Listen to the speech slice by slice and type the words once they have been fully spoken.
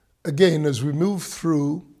again, as we move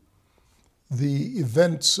through the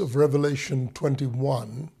events of Revelation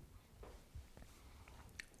 21,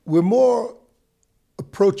 we're more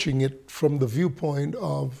approaching it from the viewpoint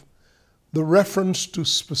of the reference to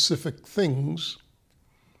specific things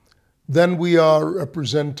than we are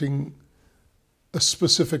representing a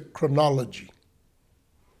specific chronology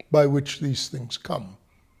by which these things come.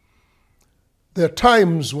 There are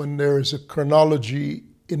times when there is a chronology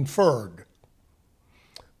inferred,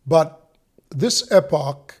 but this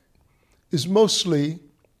epoch is mostly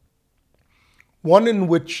one in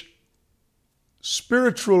which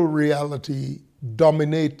spiritual reality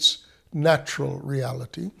dominates natural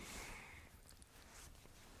reality,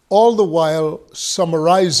 all the while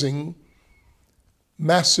summarizing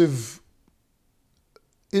massive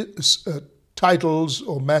titles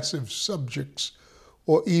or massive subjects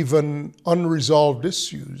or even unresolved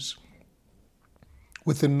issues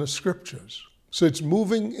within the scriptures. So it's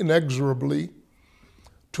moving inexorably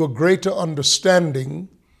to a greater understanding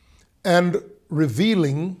and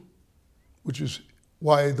revealing, which is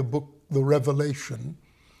why the book, The Revelation,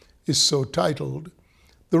 is so titled,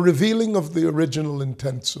 the revealing of the original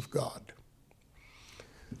intents of God.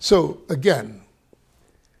 So again,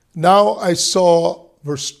 now I saw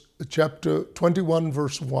chapter 21,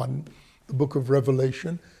 verse 1, the book of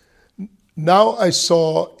Revelation. Now I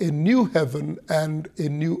saw a new heaven and a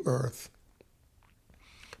new earth,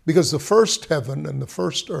 because the first heaven and the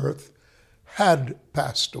first earth had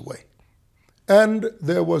passed away, and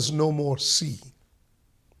there was no more sea.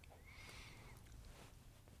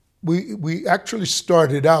 We actually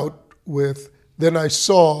started out with, then I,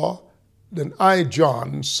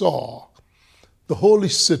 John, saw the holy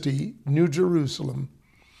city, New Jerusalem,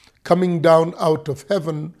 coming down out of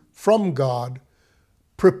heaven from God,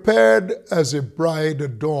 prepared as a bride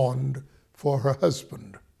adorned for her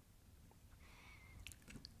husband.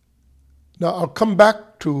 Now, I'll come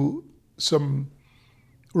back to some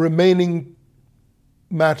remaining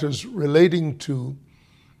matters relating to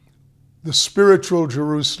the spiritual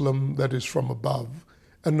Jerusalem that is from above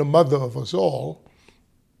and the mother of us all.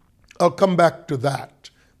 I'll come back to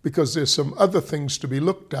that because there's some other things to be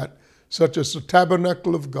looked at, such as the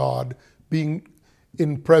tabernacle of God being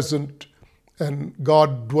in present and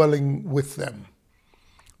God dwelling with them.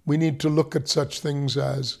 We need to look at such things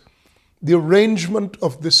as the arrangement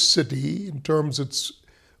of this city in terms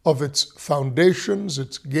of its foundations,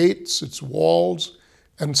 its gates, its walls,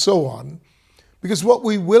 and so on. Because what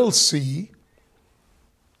we will see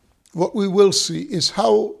is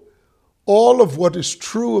how all of what is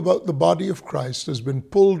true about the body of Christ has been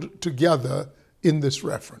pulled together in this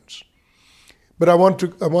reference. But I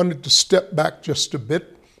wanted to step back just a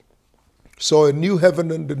bit. So a new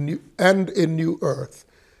heaven and a new earth.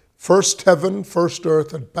 First heaven, first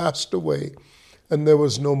earth had passed away, and there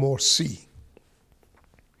was no more sea.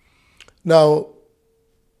 Now,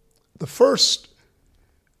 the first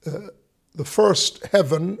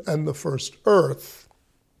heaven and the first earth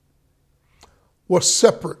were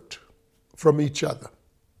separate from each other,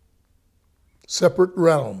 separate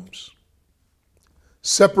realms,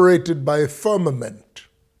 separated by a firmament.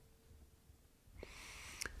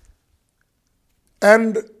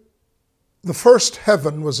 And the first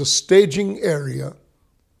heaven was a staging area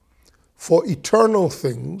for eternal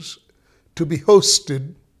things to be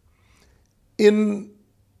hosted in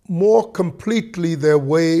more completely their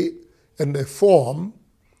way and their form,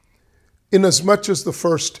 inasmuch as the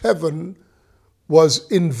first heaven was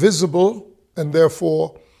invisible and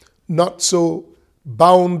therefore not so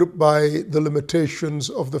bound by the limitations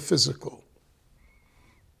of the physical.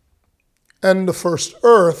 And the first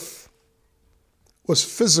earth was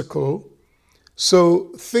physical,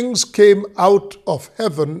 so things came out of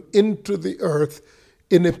heaven into the earth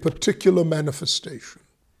in a particular manifestation.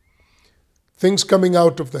 Things coming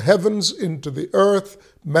out of the heavens into the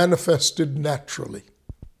earth manifested naturally.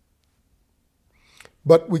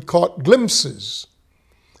 But we caught glimpses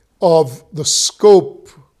of the scope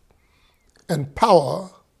and power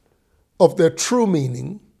of their true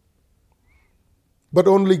meaning, but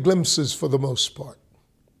only glimpses for the most part.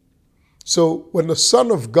 So when the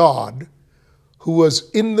Son of God, who was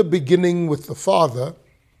in the beginning with the Father,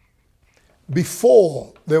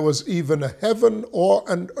 before there was even a heaven or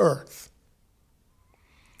an earth,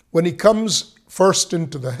 when he comes first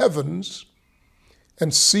into the heavens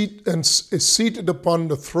and is seated upon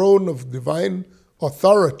the throne of divine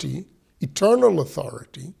authority, eternal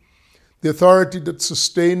authority, the authority that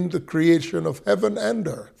sustained the creation of heaven and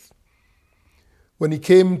earth. When he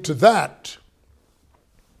came to that,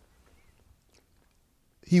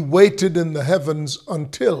 he waited in the heavens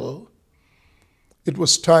until it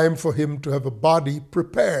was time for him to have a body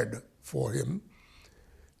prepared for him.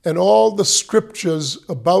 And all the scriptures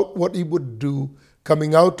about what he would do,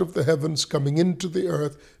 coming out of the heavens, coming into the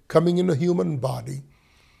earth, coming in a human body,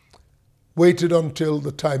 waited until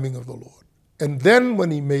the timing of the Lord. And then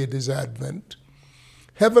when he made his advent,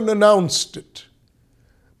 heaven announced it,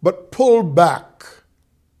 but pulled back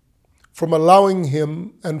from allowing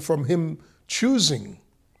him and from him choosing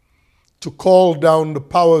to call down the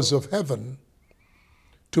powers of heaven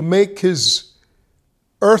to make his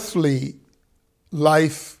earthly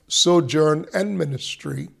life, sojourn, and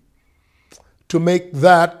ministry, to make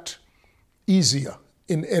that easier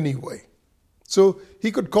in any way. So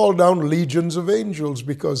he could call down legions of angels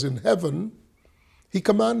because in heaven he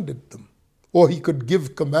commanded them. Or he could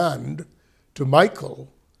give command to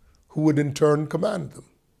Michael, who would in turn command them.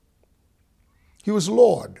 He was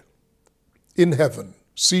Lord in heaven,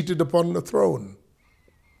 seated upon the throne,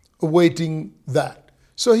 awaiting that.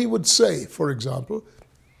 So he would say, for example,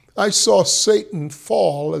 I saw Satan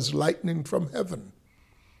fall as lightning from heaven.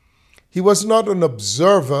 He was not an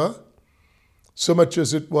observer so much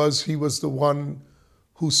as it was he was the one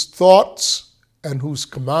whose thoughts and whose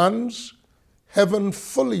commands heaven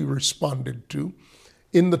fully responded to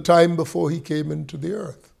in the time before he came into the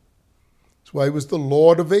earth. That's why he was the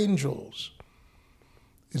Lord of angels.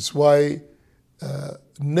 It's why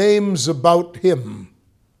names about him,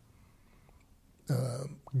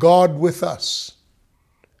 God with us,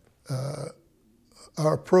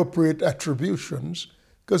 are appropriate attributions,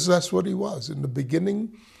 because that's what he was in the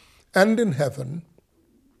beginning and in heaven.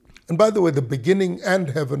 And by the way, the beginning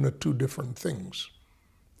and heaven are two different things.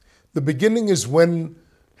 The beginning is when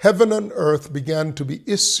heaven and earth began to be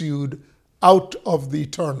issued out of the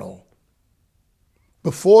eternal.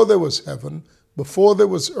 Before there was heaven, before there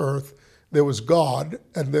was earth, there was God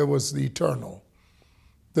and there was the eternal,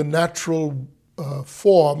 the natural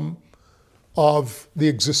form of the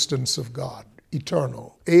existence of God,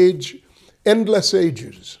 eternal, age, endless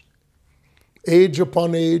ages, age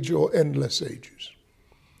upon age or endless ages.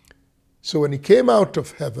 So when he came out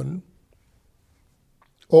of heaven,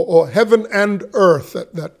 or heaven and earth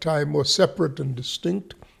at that time were separate and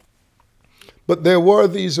distinct, but there were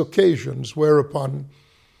these occasions whereupon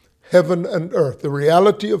heaven and earth, the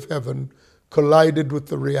reality of heaven, collided with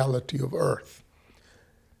the reality of earth.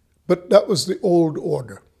 But that was the old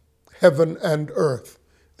order, heaven and earth,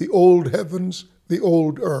 the old heavens, the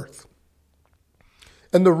old earth.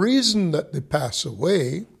 And the reason that they pass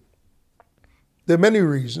away, there are many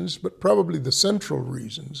reasons, but probably the central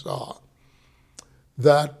reasons are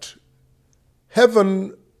that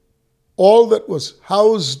heaven, all that was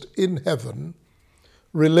housed in heaven,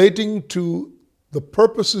 relating to the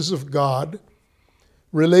purposes of God,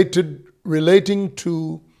 relating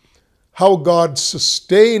to how God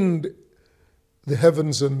sustained the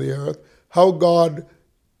heavens and the earth, how God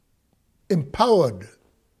empowered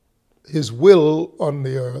his will on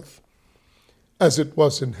the earth as it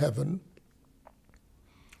was in heaven.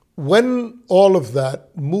 When all of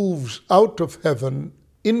that moves out of heaven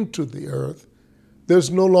into the earth,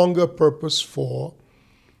 there's no longer purpose for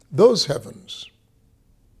those heavens.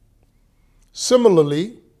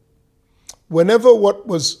 Similarly, whenever what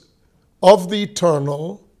was of the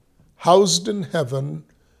eternal, housed in heaven,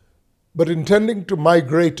 but intending to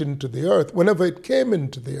migrate into the earth, whenever it came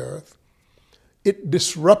into the earth, it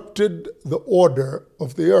disrupted the order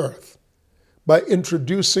of the earth by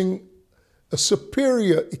introducing a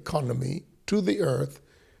superior economy to the earth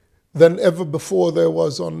than ever before there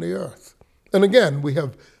was on the earth. And again, we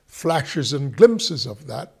have flashes and glimpses of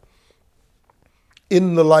that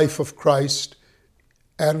in the life of Christ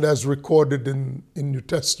and as recorded in New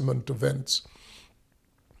Testament events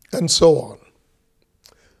and so on.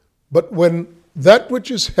 But when that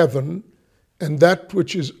which is heaven and that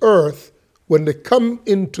which is earth, when they come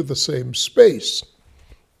into the same space,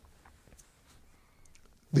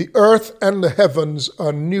 the earth and the heavens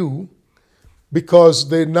are new because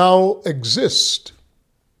they now exist.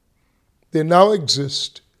 They now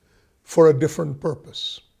exist for a different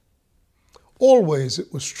purpose. Always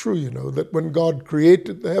it was true, that when God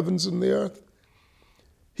created the heavens and the earth,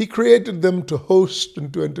 he created them to host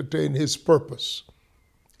and to entertain his purpose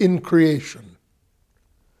in creation.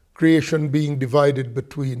 Creation being divided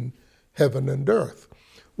between heaven and earth.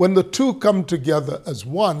 When the two come together as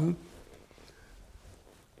one,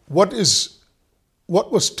 what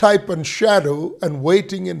was type and shadow and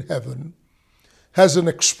waiting in heaven has an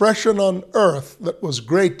expression on earth that was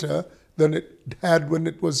greater than it had when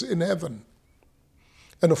it was in heaven.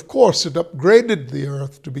 And of course, it upgraded the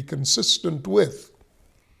earth to be consistent with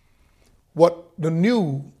what the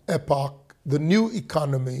new epoch, the new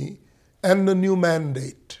economy, and the new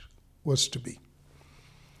mandate was to be.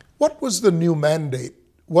 What was the new mandate?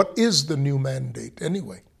 What is the new mandate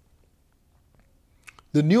anyway?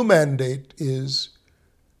 The new mandate is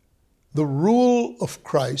the rule of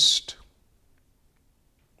Christ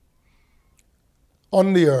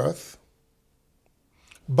on the earth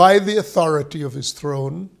by the authority of his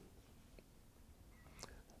throne,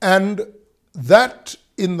 and that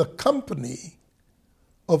in the company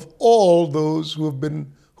of all those who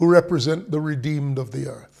represent the redeemed of the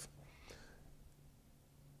earth.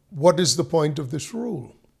 What is the point of this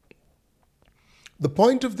rule? The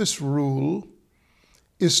point of this rule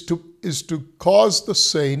is to cause the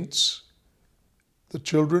saints, the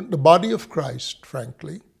children, the body of Christ,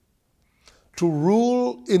 frankly, to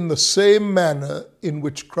rule in the same manner in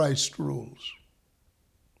which Christ rules.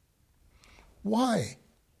 Why?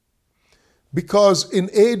 Because in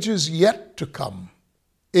ages yet to come,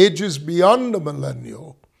 ages beyond the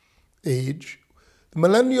millennial age, the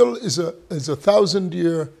millennial is a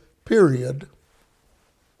 1,000-year period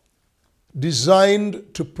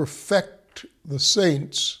designed to perfect the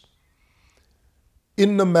saints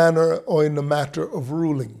in the manner or in the matter of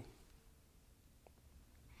ruling.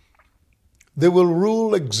 They will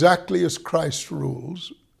rule exactly as Christ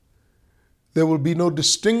rules. There will be no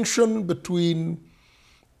distinction between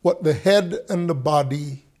what the head and the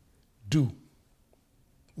body do.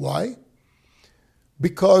 Why?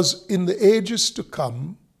 Because in the ages to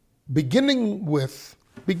come, beginning with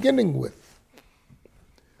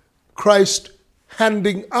Christ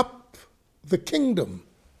handing up the kingdom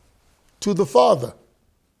to the Father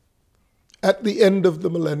at the end of the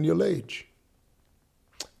millennial age,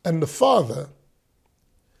 and the Father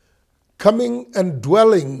coming and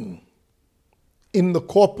dwelling in the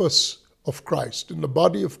corpus of Christ, in the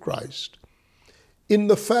body of Christ, in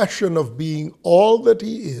the fashion of being all that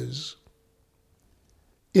he is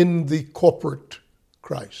in the corporate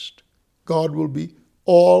Christ. God will be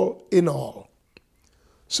all in all.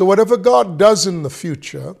 So whatever God does in the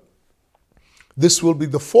future, this will be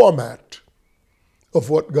the format of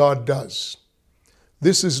what God does.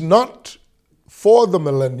 This is not for the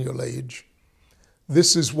millennial age.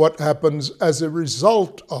 This is what happens as a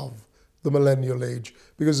result of the millennial age,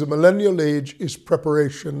 because the millennial age is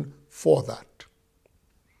preparation for that.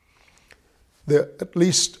 There are at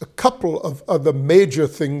least a couple of other major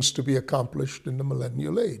things to be accomplished in the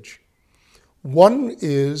millennial age. One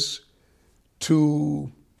is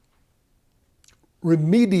to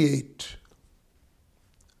remediate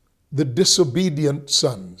the disobedient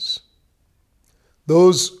sons,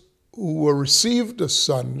 those who were received as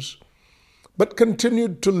sons, but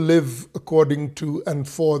continued to live according to and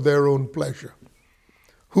for their own pleasure,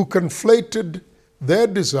 who conflated their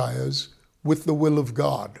desires with the will of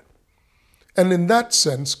God, and in that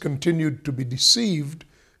sense continued to be deceived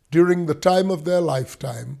during the time of their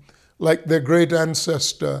lifetime, like their great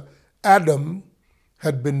ancestor Adam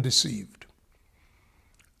had been deceived.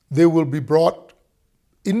 They will be brought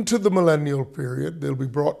into the millennial period, they'll be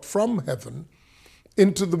brought from heaven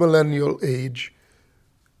into the millennial age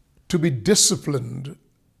to be disciplined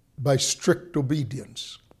by strict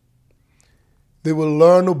obedience. They will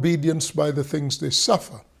learn obedience by the things they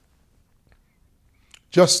suffer,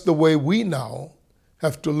 just the way we now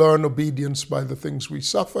have to learn obedience by the things we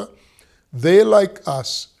suffer. They, like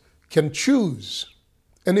us, can choose.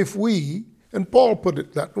 And if we, and Paul put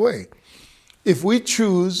it that way, if we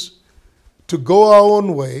choose to go our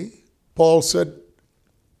own way, Paul said,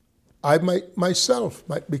 I myself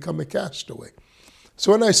might become a castaway.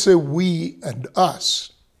 So when I say we and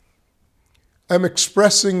us, I'm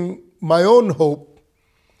expressing my own hope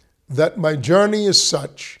that my journey is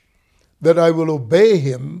such that I will obey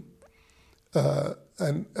him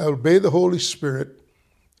and obey the Holy Spirit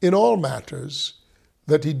in all matters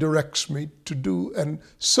that he directs me to do, and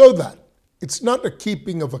so that it's not a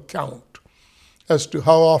keeping of account as to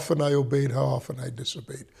how often I obeyed, how often I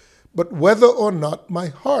disobeyed, but whether or not my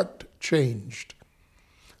heart changed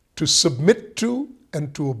to submit to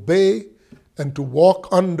and to obey and to walk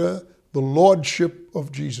under the lordship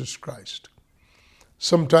of Jesus Christ.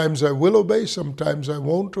 Sometimes I will obey, sometimes I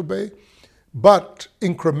won't obey, but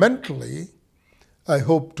incrementally, I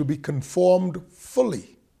hope to be conformed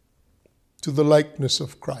fully to the likeness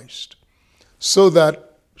of Christ, so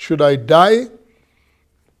that should I die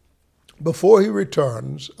before he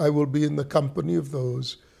returns, I will be in the company of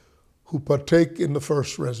those who partake in the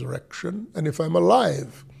first resurrection. And if I'm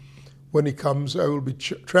alive when he comes, I will be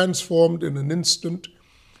transformed in an instant,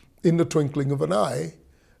 in the twinkling of an eye.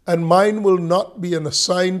 And mine will not be an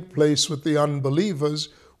assigned place with the unbelievers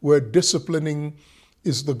where disciplining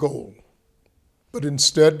is the goal, but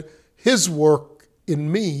instead his work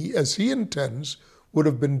in me as he intends would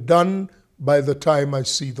have been done by the time I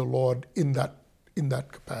see the Lord in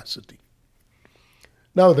that capacity.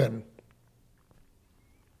 Now then,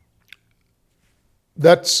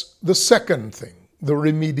 that's the second thing, the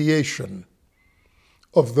remediation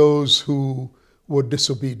of those who were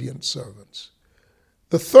disobedient servants.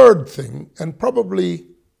 The third thing, and probably,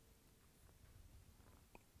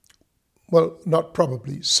 well, not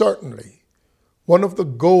probably, certainly, one of the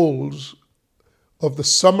goals of the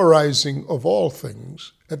summarizing of all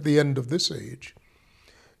things at the end of this age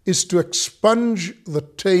is to expunge the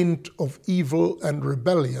taint of evil and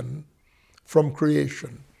rebellion from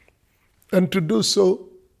creation, and to do so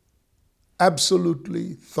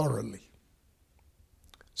absolutely thoroughly.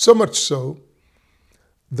 So much so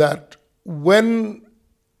that when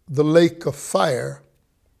the lake of fire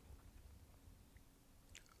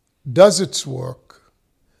does its work,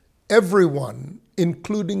 everyone,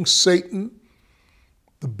 including Satan,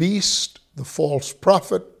 the beast, the false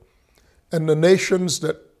prophet, and the nations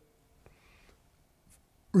that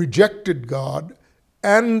rejected God,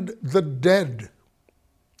 and the dead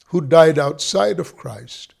who died outside of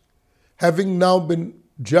Christ, having now been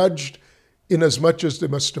judged inasmuch as they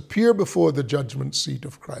must appear before the judgment seat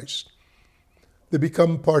of Christ, they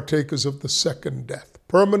become partakers of the second death,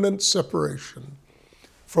 permanent separation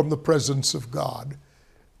from the presence of God,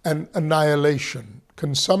 and annihilation,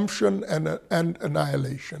 consumption and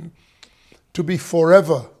annihilation, to be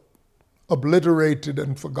forever obliterated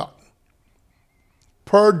and forgotten,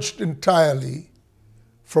 purged entirely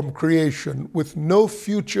from creation with no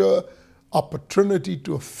future opportunity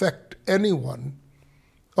to affect anyone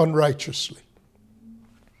unrighteously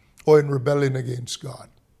or in rebellion against God.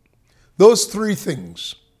 Those three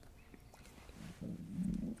things.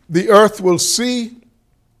 The earth will see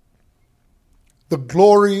the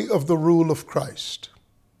glory of the rule of Christ.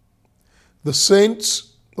 The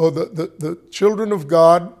saints, or the children of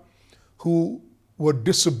God who were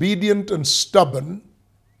disobedient and stubborn,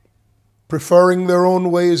 preferring their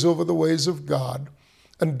own ways over the ways of God,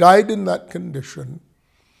 and died in that condition,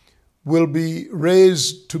 will be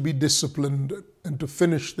raised to be disciplined and to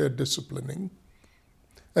finish their disciplining.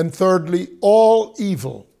 And thirdly, all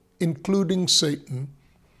evil, including Satan,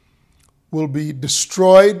 will be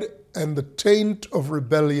destroyed and the taint of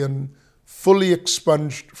rebellion fully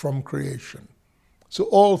expunged from creation. So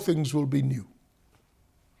all things will be new.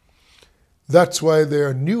 That's why there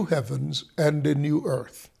are new heavens and a new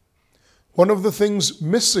earth. One of the things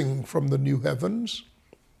missing from the new heavens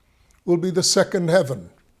will be the second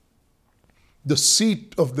heaven, the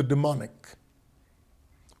seat of the demonic,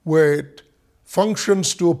 where it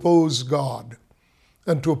functions to oppose God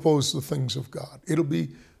and to oppose the things of God. It'll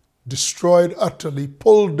be destroyed utterly,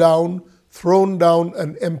 pulled down, thrown down,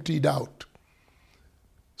 and emptied out.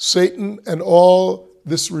 Satan and all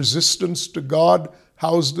this resistance to God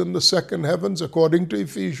housed in the second heavens, according to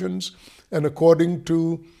Ephesians and according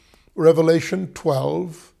to Revelation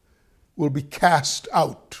 12, will be cast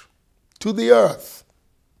out to the earth,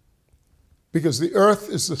 because the earth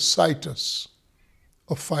is the situs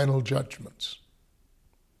of final judgments.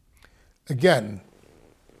 Again,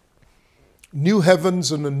 new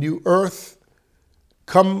heavens and a new earth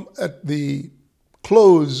come at the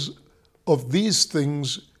close of these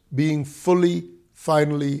things being fully,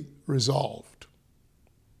 finally resolved.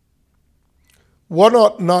 One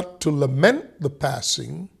ought not to lament the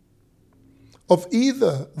passing of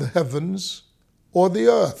either the heavens or the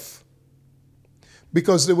earth,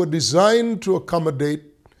 because they were designed to accommodate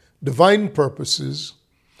divine purposes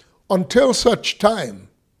until such time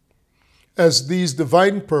as these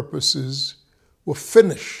divine purposes were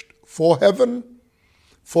finished for heaven,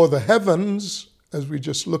 for the heavens, as we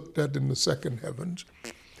just looked at in the second heavens,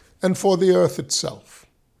 and for the earth itself.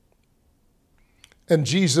 And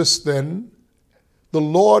Jesus then, the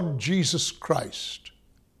Lord Jesus Christ,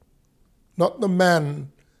 not the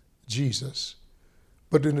man Jesus,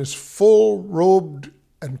 but in his full robed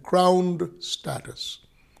and crowned status,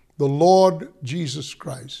 the Lord Jesus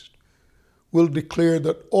Christ will declare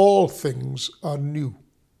that all things are new.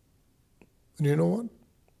 And you know what?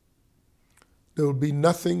 There will be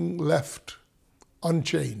nothing left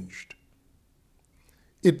unchanged.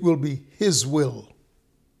 It will be his will.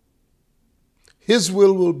 His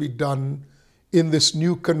will be done in this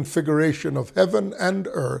new configuration of heaven and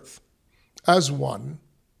earth as one,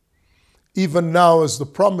 even now as the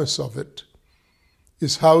promise of it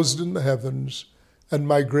is housed in the heavens and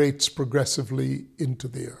migrates progressively into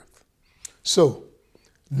the earth. So,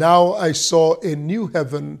 now I saw a new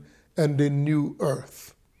heaven and a new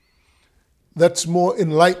earth. That's more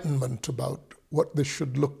enlightenment about what this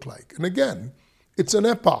should look like. And again, it's an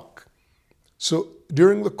epoch. So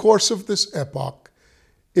during the course of this epoch,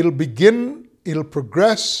 it'll begin, it'll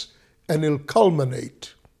progress, and it'll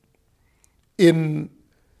culminate in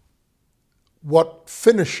what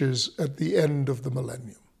finishes at the end of the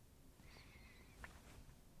millennium.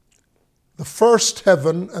 The first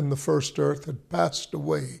heaven and the first earth had passed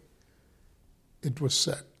away, it was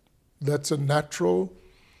said. That's a natural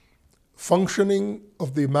functioning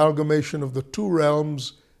of the amalgamation of the two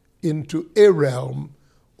realms into a realm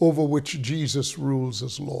over which Jesus rules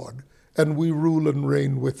as Lord. And we rule and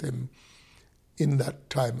reign with him in that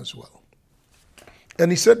time as well. And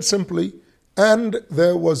he said simply, and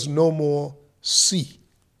there was no more sea.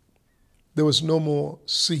 There was no more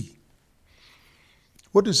sea.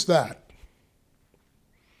 What is that?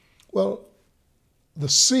 Well, the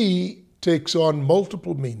sea takes on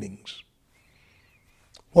multiple meanings.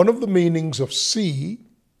 One of the meanings of sea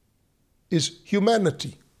is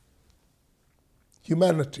humanity.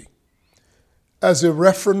 Humanity, as a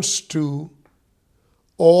reference to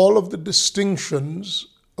all of the distinctions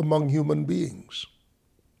among human beings.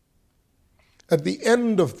 At the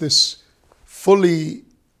end of this fully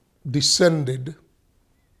descended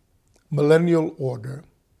millennial order,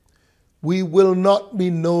 we will not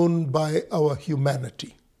be known by our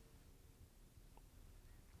humanity.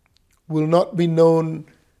 Will not be known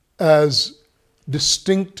as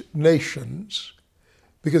distinct nations,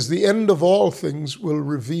 because the end of all things will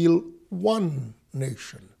reveal one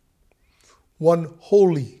nation, one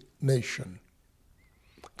holy nation,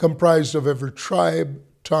 comprised of every tribe,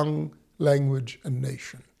 tongue, language, and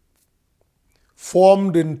nation,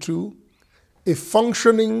 formed into a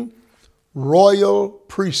functioning royal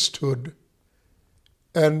priesthood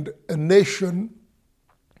and a nation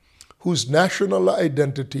whose national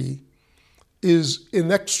identity is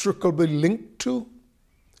inextricably linked to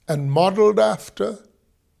and modeled after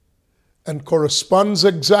and corresponds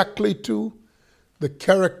exactly to the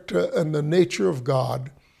character and the nature of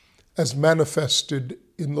God as manifested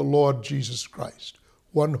in the Lord Jesus Christ,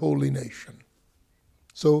 one holy nation.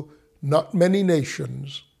 So not many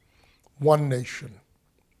nations, one nation.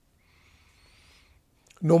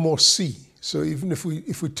 No more sea. So even if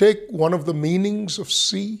we take one of the meanings of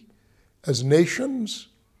sea as nations,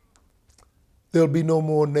 there'll be no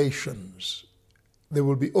more nations. There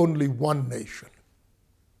will be only one nation.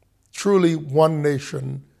 Truly one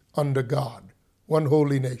nation under God, one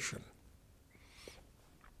holy nation.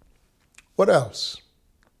 What else?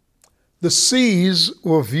 The seas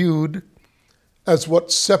were viewed as what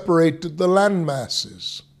separated the land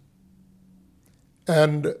masses.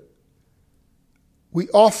 And we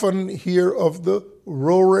often hear of the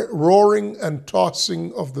roaring and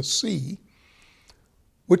tossing of the sea,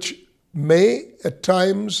 which may at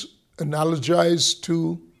times analogize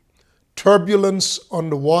to turbulence on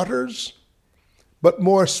the waters, but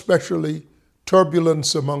more especially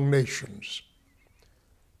turbulence among nations.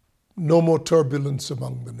 No more turbulence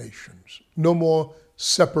among the nations. No more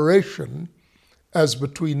separation as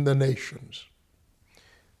between the nations.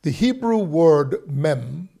 The Hebrew word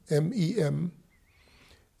mem, M-E-M,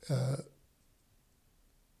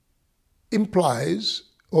 implies,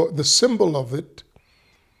 or the symbol of it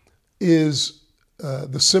is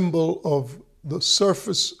the symbol of the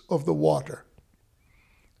surface of the water,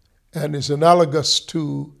 and is analogous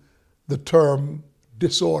to the term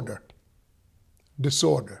disorder,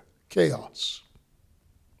 chaos.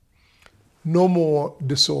 No more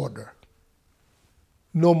disorder,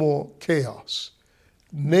 no more chaos.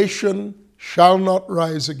 Nation shall not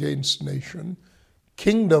rise against nation,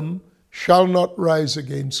 kingdom shall not rise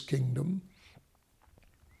against kingdom.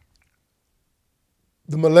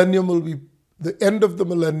 The end of the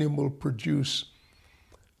millennium will produce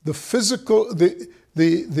the physical,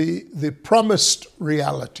 the promised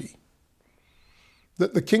reality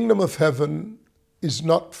that the kingdom of heaven is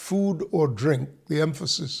not food or drink, the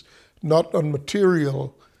emphasis not on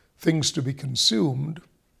material things to be consumed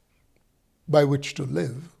by which to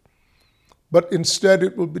live, but instead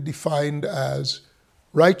it will be defined as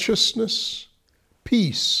righteousness,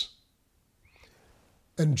 peace,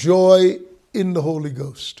 and joy in the Holy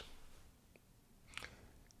Ghost.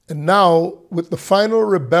 And now, with the final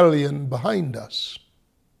rebellion behind us,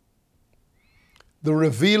 the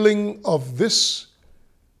revealing of this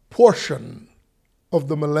portion of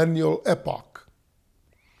the millennial epoch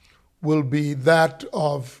will be that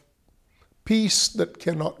of peace that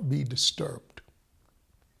cannot be disturbed.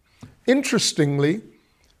 Interestingly,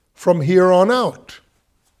 from here on out,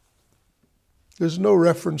 there's no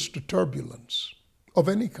reference to turbulence of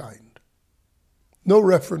any kind, no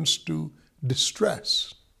reference to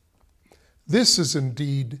distress. This is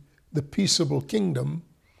indeed the peaceable kingdom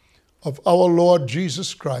of our Lord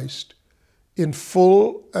Jesus Christ in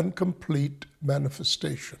full and complete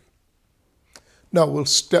manifestation. Now we'll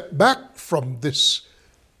step back from this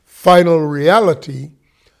final reality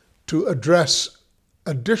to address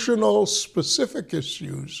additional specific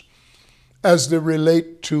issues as they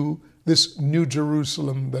relate to this New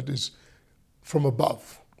Jerusalem that is from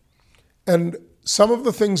above. And some of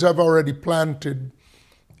the things I've already planted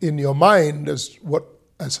in your mind as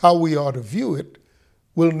how we ought to view it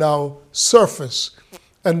will now surface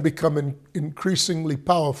and become increasingly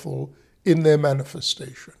powerful in their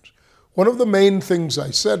manifestations. One of the main things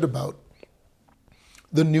I said about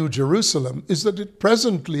the New Jerusalem is that it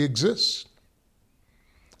presently exists,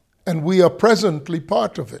 and we are presently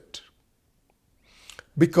part of it,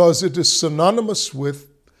 because it is synonymous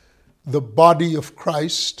with the body of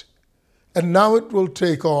Christ, and now it will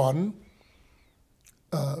take on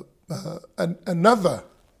another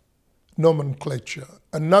nomenclature,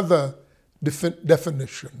 another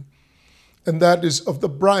definition, and that is of the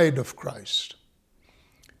bride of Christ.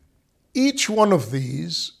 Each one of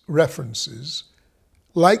these references,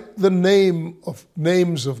 like the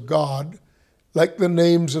names of God, like the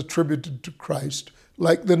names attributed to Christ,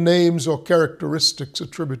 like the names or characteristics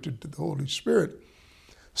attributed to the Holy Spirit,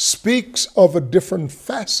 speaks of a different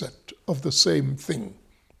facet of the same thing.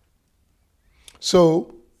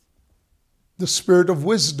 So, the spirit of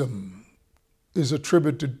wisdom is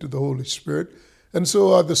attributed to the Holy Spirit, and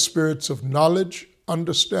so are the spirits of knowledge,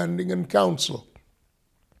 understanding, and counsel.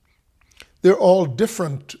 They're all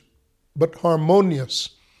different but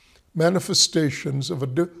harmonious manifestations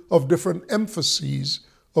of different emphases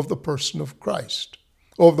of the person of Christ,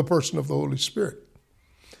 or of the person of the Holy Spirit.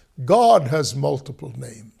 God has multiple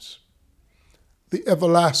names: the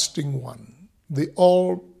everlasting one, the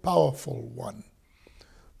all-powerful one,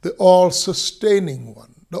 the all-sustaining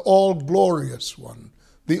one, the all-glorious one,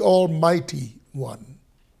 the almighty one.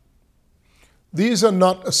 These are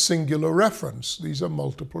not a singular reference. These are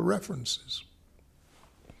multiple references.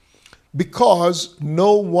 Because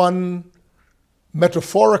no one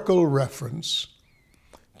metaphorical reference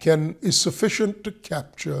is sufficient to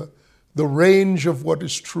capture the range of what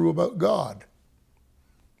is true about God.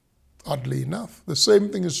 Oddly enough, the same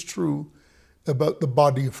thing is true about the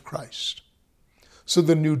body of Christ. So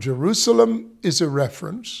the New Jerusalem is a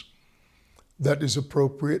reference that is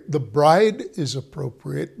appropriate. The bride is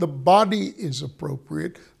appropriate. The body is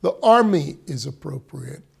appropriate. The army is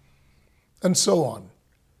appropriate. And so on.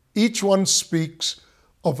 Each one speaks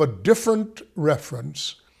of a different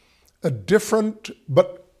reference, a different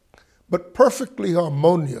but perfectly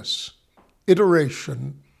harmonious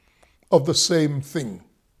iteration of the same thing.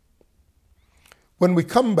 When we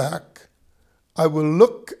come back, I will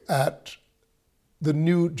look at the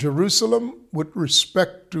New Jerusalem with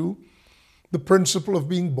respect to the principle of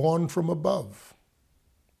being born from above.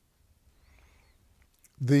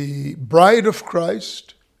 The bride of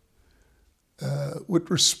Christ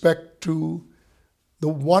with respect to the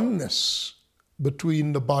oneness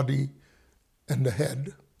between the body and the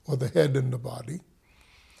head, or the head and the body.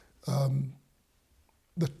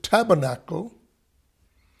 The tabernacle,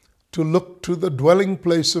 to look to the dwelling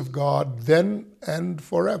place of God then and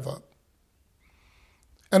forever,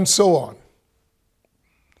 and so on.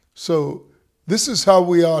 So this is how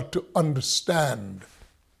we are to understand.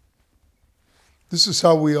 This is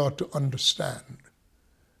how we are to understand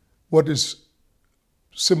what is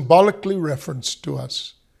symbolically referenced to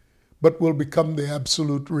us, but will become the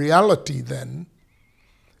absolute reality then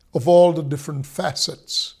of all the different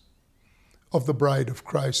facets of the bride of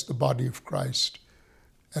Christ, the body of Christ,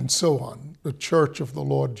 and so on, the church of the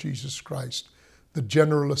Lord Jesus Christ, the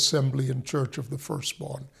general assembly and church of the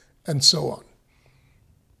firstborn, and so on.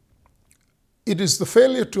 It is the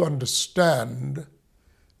failure to understand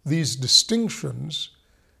these distinctions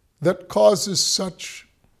that causes such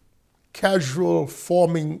casual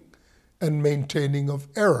forming and maintaining of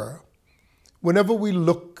error whenever we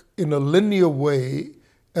look in a linear way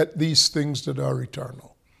at these things that are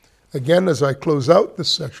eternal. Again, as I close out this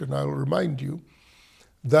session, I will remind you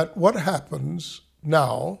that what happens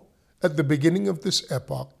now at the beginning of this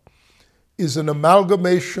epoch is an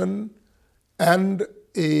amalgamation and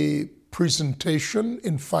a presentation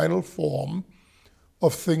in final form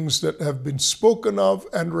of things that have been spoken of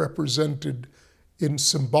and represented in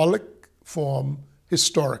symbolic form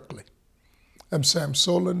historically. I'm Sam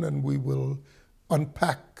Solon, and we will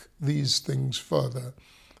unpack these things further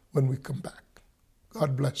when we come back.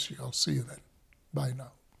 God bless you. I'll see you then. Bye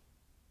now.